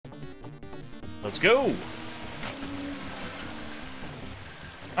Let's go!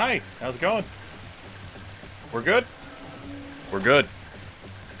 Hi, how's it going? We're good? We're good.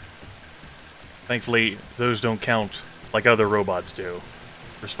 Thankfully, those don't count like other robots do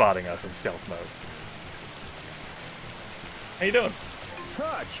for spotting us in stealth mode. How you doing?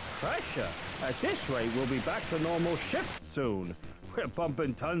 Such pressure. At this rate, we'll be back to normal shift soon. We're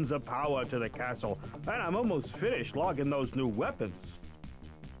pumping tons of power to the castle, and I'm almost finished logging those new weapons.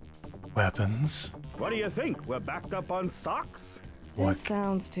 Weapons? What do you think? We're backed up on socks? What? This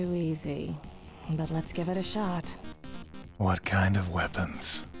sounds too easy, but let's give it a shot. What kind of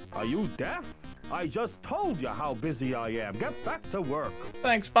weapons? Are you deaf? I just told you how busy I am. Get back to work.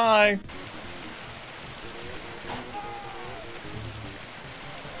 Thanks, bye!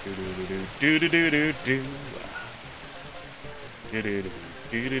 Do-do-do-do-do-do-do-do.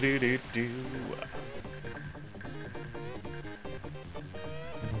 Do-do-do-do-do-do-do-do.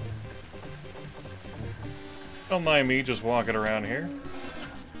 Don't mind me just walking around here.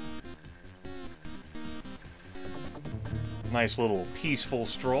 Nice little peaceful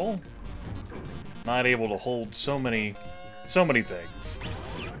stroll. Not able to hold so many things.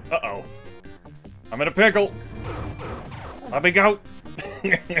 Uh-oh. I'm in a pickle. Let me go.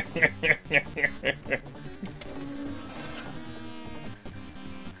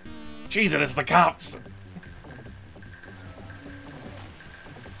 Jesus, it's the cops.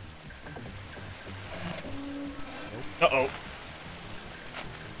 Uh-oh.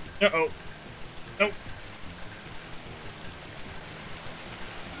 Uh-oh. Nope.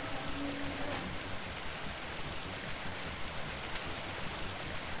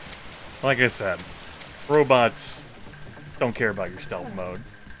 Like I said, robots don't care about your stealth mode,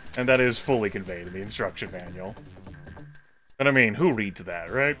 and that is fully conveyed in the instruction manual. But I mean, who reads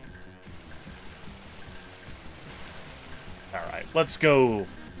that, right? Alright, let's go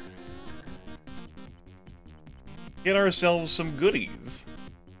get ourselves some goodies.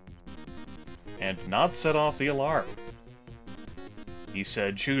 And not set off the alarm. He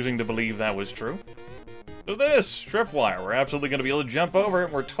said, choosing to believe that was true. So this, tripwire, we're absolutely going to be able to jump over it,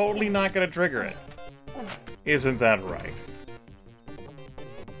 and we're totally not going to trigger it. Isn't that right?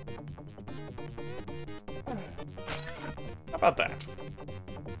 How about that?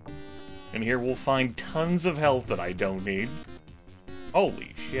 In here we'll find tons of health that I don't need.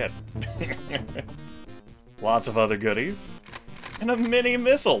 Holy shit. Lots of other goodies. And a mini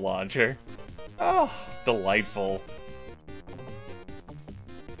missile launcher. Oh, delightful.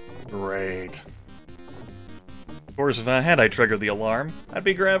 Great. Of course, if I triggered the alarm, I'd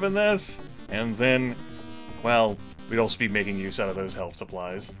be grabbing this. And then, well, we'd also be making use out of those health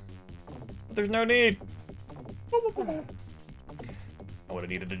supplies. But there's no need. I would have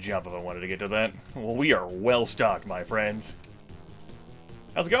needed to jump if I wanted to get to that. Well, we are well stocked, my friends.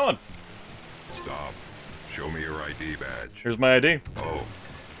 How's it going? Stop. Show me your ID badge. Here's my ID. Oh,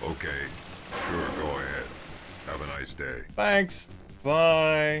 okay. Sure, go ahead. Have a nice day. Thanks.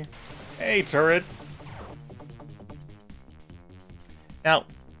 Bye. Hey, turret. Now,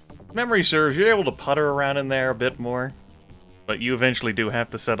 memory serves, you're able to putter around in there a bit more, but you eventually do have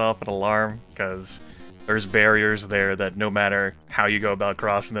to set off an alarm, because there's barriers there that no matter how you go about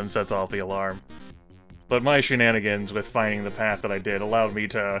crossing them sets off the alarm. But my shenanigans with finding the path that I did allowed me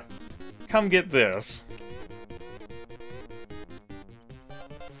to come get this.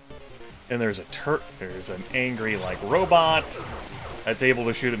 And there's an angry, like, robot that's able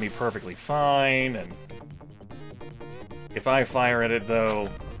to shoot at me perfectly fine, and if I fire at it, though,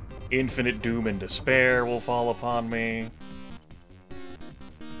 infinite doom and despair will fall upon me.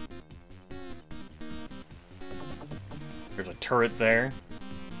 There's a turret there.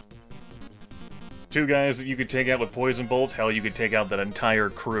 Two guys that you could take out with poison bolts. Hell, you could take out that entire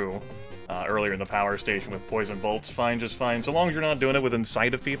crew earlier in the power station with poison bolts. Fine, just fine. So long as you're not doing it within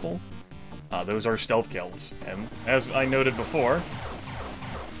sight of people. Those are stealth kills. And as I noted before,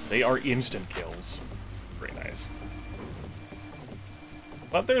 they are instant kills. Pretty nice.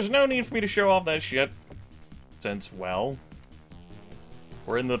 But there's no need for me to show off that shit, since, well,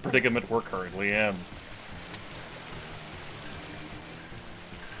 we're in the predicament we're currently in.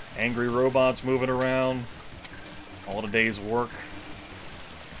 Angry robots moving around, all the day's work.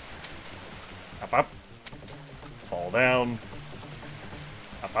 Up, up. Fall down.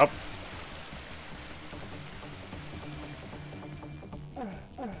 Up, up.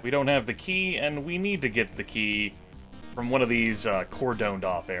 We don't have the key, and we need to get the key from one of these cordoned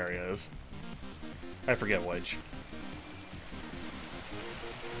off areas. I forget which.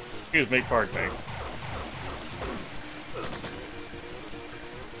 Excuse me, pardon me.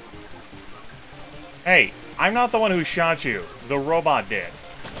 Hey, I'm not the one who shot you. The robot did.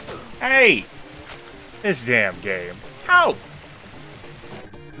 Hey! This damn game. How?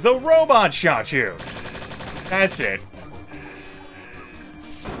 The robot shot you! That's it.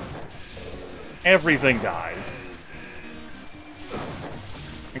 Everything dies.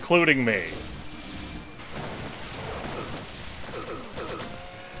 Including me.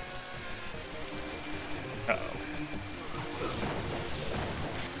 Uh-oh.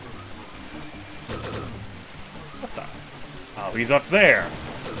 What the? Oh, he's up there.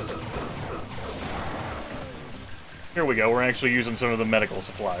 Here we go, we're actually using some of the medical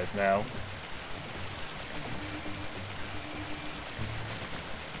supplies now.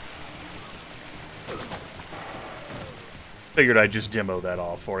 Figured I'd just demo that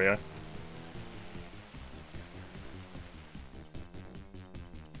off for you.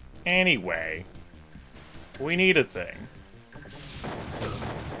 Anyway, we need a thing.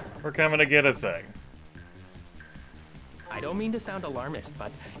 We're coming to get a thing. I don't mean to sound alarmist,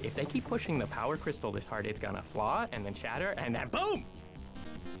 but if they keep pushing the power crystal this hard, it's gonna flaw and then shatter and then boom!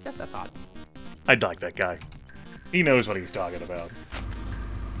 Just a thought. I'd like that guy. He knows what he's talking about.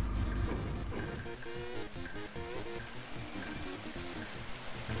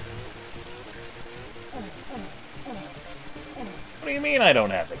 What do you mean I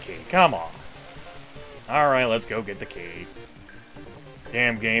don't have the key? Come on. Alright, let's go get the key.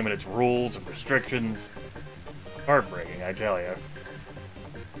 Damn game and its rules and restrictions. Heartbreaking, I tell you.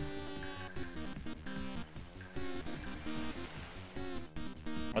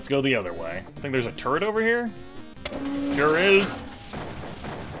 Let's go the other way. I think there's a turret over here? Sure is.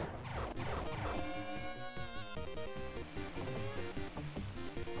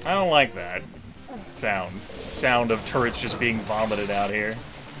 I don't like that sound of turrets just being vomited out here.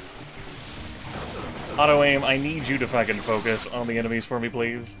 Auto-aim, I need you to fucking focus on the enemies for me,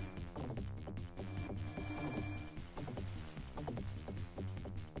 please.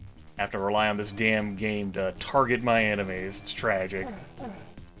 Have to rely on this damn game to target my enemies. It's tragic.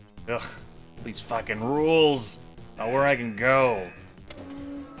 Ugh. These fucking rules. Not where I can go.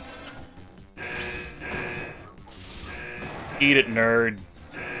 Eat it, nerd.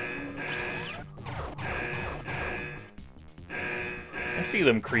 I see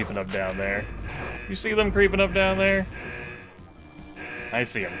them creeping up down there. You see them creeping up down there? I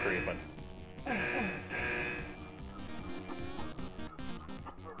see them creeping.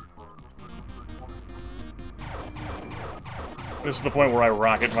 This is the point where I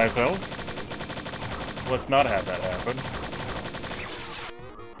rocket myself. Let's not have that happen.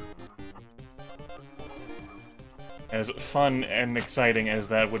 As fun and exciting as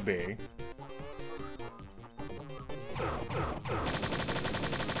that would be.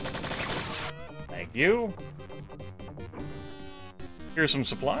 Thank you. Here's some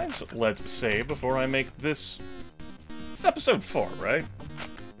supplies. Let's save before I make this... This is episode 4, right?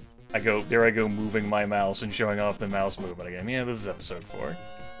 There I go moving my mouse and showing off the mouse movement again. Yeah, this is episode 4.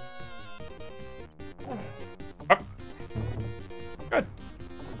 Oh. Good.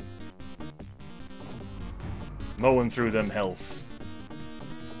 Mowing through them healths.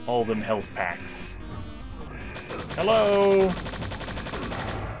 All them health packs. Hello!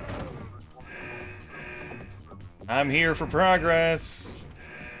 I'm here for progress.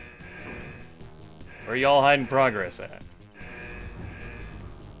 Where y'all hiding progress at?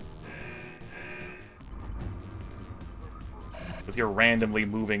 With your randomly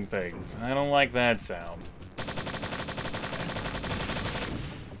moving things. I don't like that sound.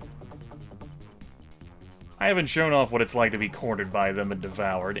 I haven't shown off what it's like to be cornered by them and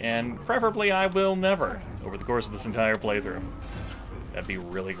devoured, and preferably I will never, over the course of this entire playthrough. That'd be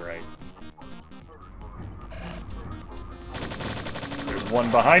really great. There's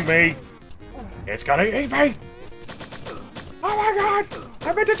one behind me! It's gonna eat me! Oh my god!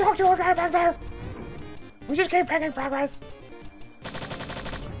 I meant to talk to a guy back there! We just keep making progress!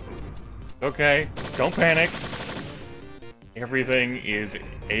 Okay, don't panic. Everything is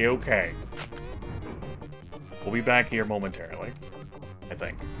a-okay. We'll be back here momentarily, I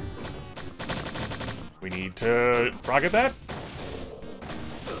think. We need to rocket that?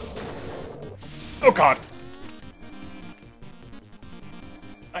 Oh god!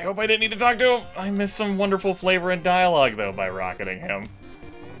 I hope I didn't need to talk to him. I missed some wonderful flavor and dialogue, though, by rocketing him.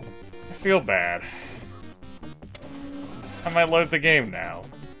 I feel bad. I might load the game now.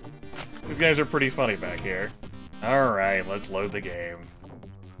 These guys are pretty funny back here. Alright, let's load the game.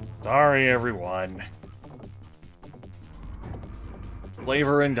 Sorry, everyone.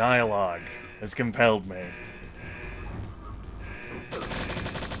 Flavor and dialogue has compelled me.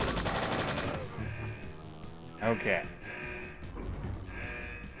 Okay.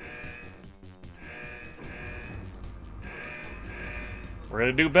 We're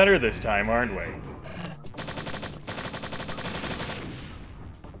gonna do better this time, aren't we?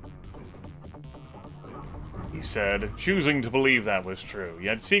 he said, choosing to believe that was true,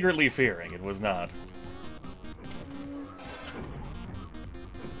 yet secretly fearing it was not.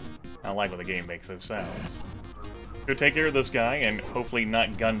 I don't like when the game makes those sounds. Go take care of this guy, and hopefully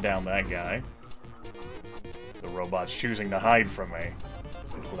not gun down that guy. The robot's choosing to hide from me.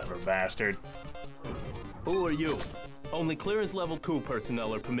 Clever bastard. Who are you? Only clearance level 2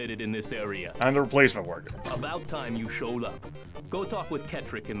 personnel are permitted in this area. I'm the replacement worker. About time you showed up. Go talk with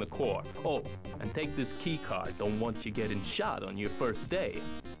Ketrick in the core. Oh, and take this key card. Don't want you getting shot on your first day.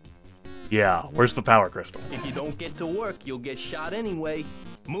 Yeah, where's the power crystal? If you don't get to work, you'll get shot anyway.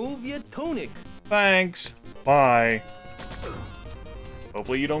 Move your tunic. Thanks. Bye.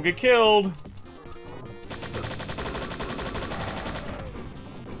 Hopefully you don't get killed.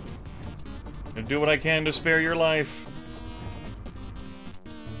 I'll do what I can to spare your life.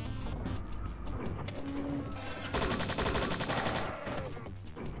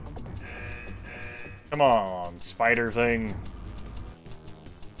 Come on, spider thing.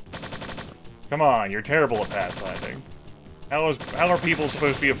 Come on, you're terrible at pathfinding. How are people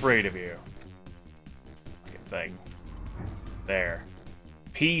supposed to be afraid of you? Fucking thing. There.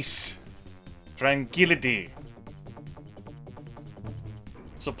 Peace. Tranquility.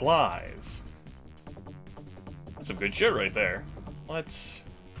 Supplies. That's some good shit right there. Let's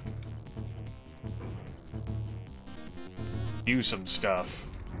use some stuff.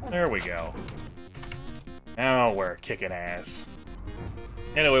 There we go. Now we're kicking ass.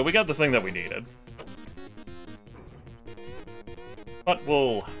 Anyway, we got the thing that we needed. But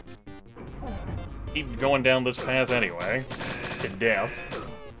we'll keep going down this path anyway. To death.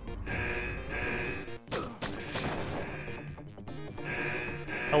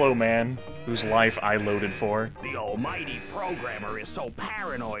 Hello, man, whose life I loaded for. The almighty programmer is so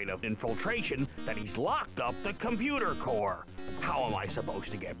paranoid of infiltration that he's locked up the computer core. How am I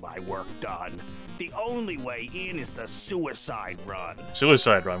supposed to get my work done? The only way in is the suicide run.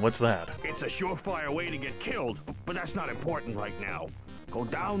 Suicide run, what's that? It's a surefire way to get killed, but that's not important right now. Go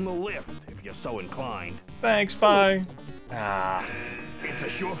down the lift if you're so inclined. Thanks, bye. Ah. It's a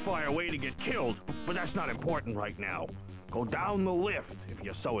surefire way to get killed, but that's not important right now. Go down the lift if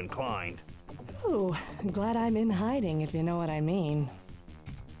you're so inclined. Ooh, I'm glad I'm in hiding, if you know what I mean.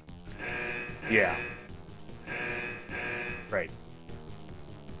 Yeah. Right.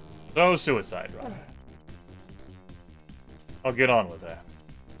 So, suicide run. I'll get on with that.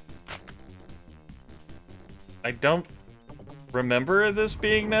 I don't remember this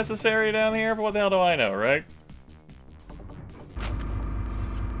being necessary down here, but what the hell do I know, right?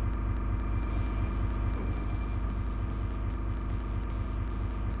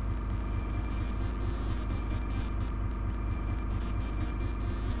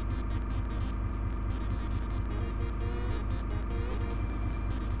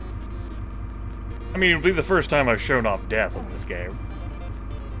 I mean, it'll be the first time I've shown off death in this game.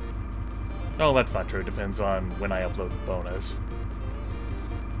 Oh, that's not true. It depends on when I upload the bonus.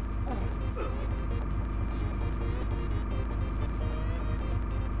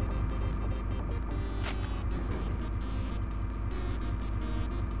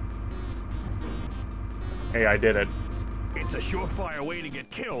 Hey, I did it. It's a surefire way to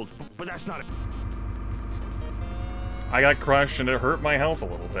get killed, but that's not... I got crushed and it hurt my health a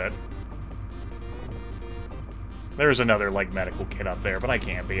little bit. There's another, like, medical kit up there, but I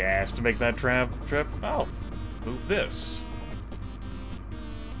can't be asked to make that trip. Oh, move this.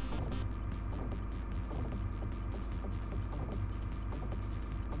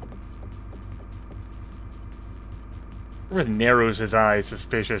 Grimmith narrows his eyes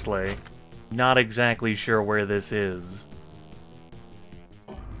suspiciously. Not exactly sure where this is.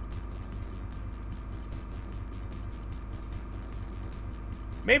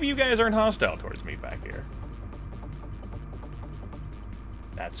 Maybe you guys aren't hostile towards me back here.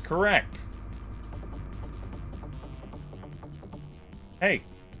 That's correct. Hey.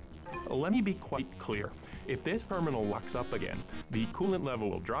 Let me be quite clear. If this terminal locks up again, the coolant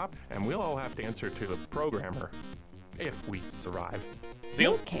level will drop, and we'll all have to answer to the programmer. If we survive.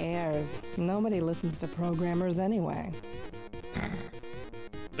 Who cares? Nobody listens to programmers anyway.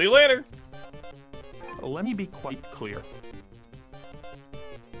 See you later. Let me be quite clear.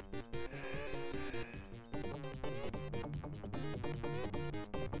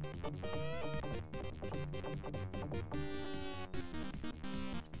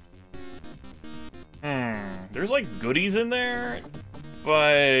 There's like goodies in there,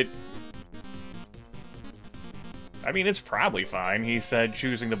 but I mean, it's probably fine. He said,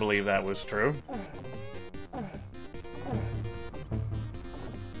 choosing to believe that was true.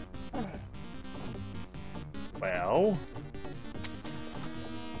 Well,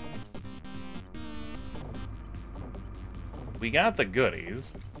 We got the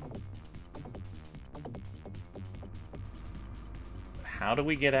goodies. How do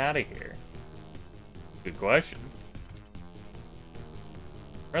we get out of here? Good question.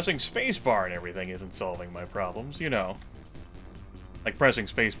 Pressing spacebar and everything isn't solving my problems, you know. Like pressing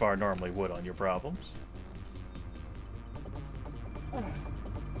spacebar normally would on your problems.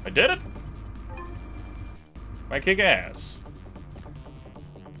 I did it! I kick ass.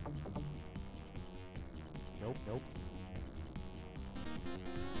 Nope, nope.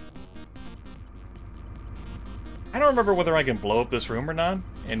 I don't remember whether I can blow up this room or not,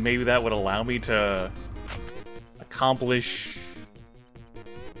 and maybe that would allow me to accomplish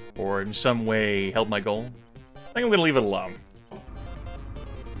or in some way help my goal. I think I'm gonna leave it alone.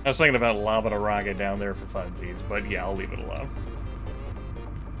 I was thinking about lobbing a rocket down there for funsies, but yeah, I'll leave it alone.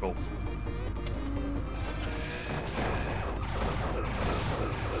 Cool.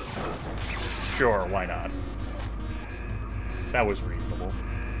 Sure, why not? That was reasonable.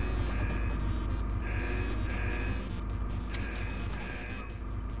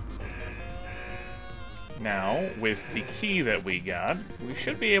 Now, with the key that we got, we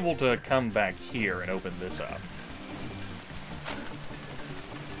should be able to come back here and open this up.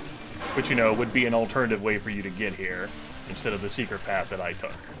 Which, you know, would be an alternative way for you to get here, instead of the secret path that I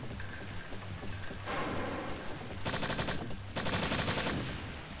took.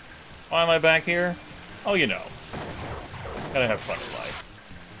 Why am I back here? Oh, you know. Gotta have fun in life.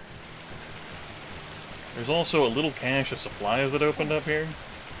 There's also a little cache of supplies that opened up here.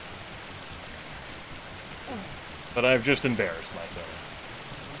 But I've just embarrassed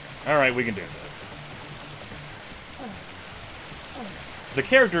myself. Alright, we can do this. The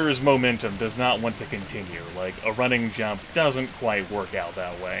character's momentum does not want to continue. Like, a running jump doesn't quite work out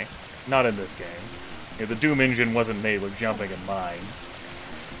that way. Not in this game. You know, the Doom engine wasn't made with jumping in mind.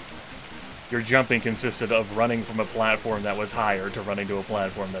 Your jumping consisted of running from a platform that was higher to running to a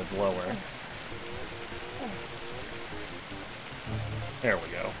platform that's lower. There we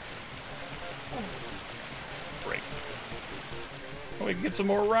go. Great. Oh, we can get some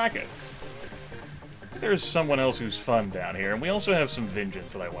more rockets. There's someone else who's fun down here, and we also have some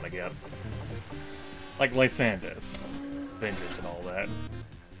vengeance that I want to get. Like Lysander's vengeance and all that.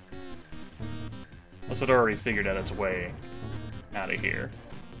 Unless it already figured out its way out of here.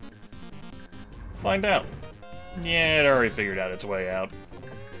 Find out. Yeah, it already figured out its way out.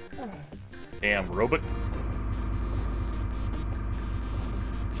 Damn robot.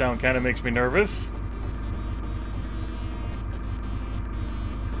 Sound kind of makes me nervous.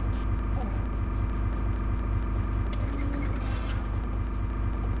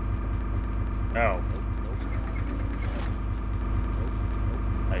 Oh.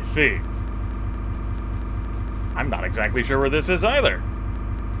 I see. I'm not exactly sure where this is either.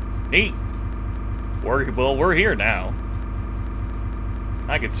 Neat. We're here now.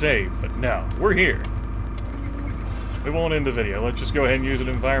 I could save, but no, we're here. We won't end the video. Let's just go ahead and use an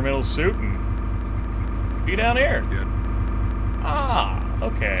environmental suit and be down here. Yeah. Ah,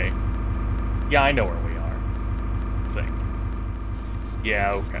 okay. Yeah, I know where we are. I think.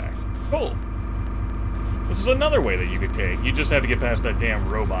 Yeah, okay. Cool. This is another way that you could take. You just have to get past that damn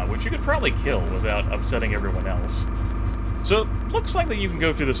robot, which you could probably kill without upsetting everyone else. So, it looks like that you can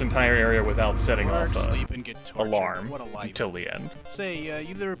go through this entire area without setting off sleep and get tortured. alarm What a life. until the end. Say,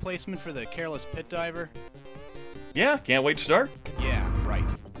 you the replacement for the careless pit diver? Yeah, can't wait to start. Yeah, right.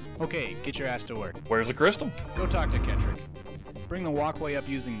 Okay, get your ass to work. Where's the crystal? Go talk to Kendrick. Bring the walkway up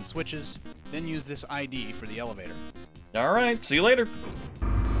using the switches, then use this ID for the elevator. Alright, see you later.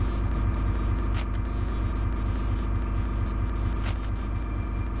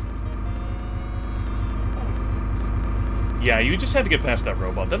 Yeah, you just had to get past that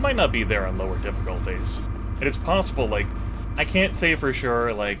robot. That might not be there on lower difficulties. And it's possible, like, I can't say for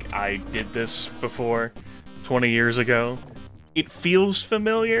sure, like, I did this before, 20 years ago. It feels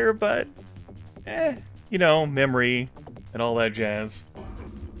familiar, but, you know, memory and all that jazz.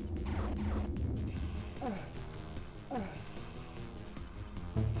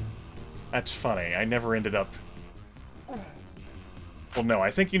 That's funny. I never ended up... Well, no,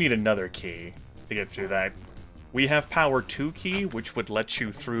 I think you need another key to get through that. We have Power 2 key, which would let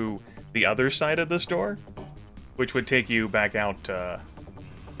you through the other side of this door, which would take you back out to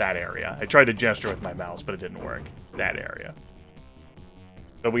that area. I tried to gesture with my mouse, but it didn't work. That area.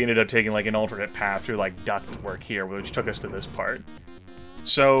 But we ended up taking, like, an alternate path through, like, ductwork here, which took us to this part.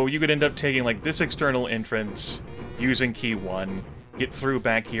 So you could end up taking, like, this external entrance, using key 1, get through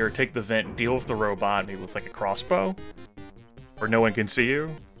back here, take the vent, deal with the robot, maybe with, like, a crossbow, where no one can see you.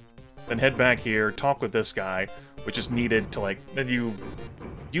 Then head back here, talk with this guy, which is needed to, like, then you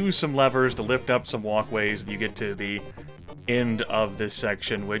use some levers to lift up some walkways, and you get to the end of this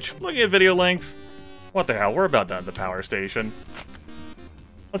section, which, looking at video length, what the hell, we're about done at the power station.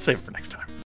 Let's save it for next time.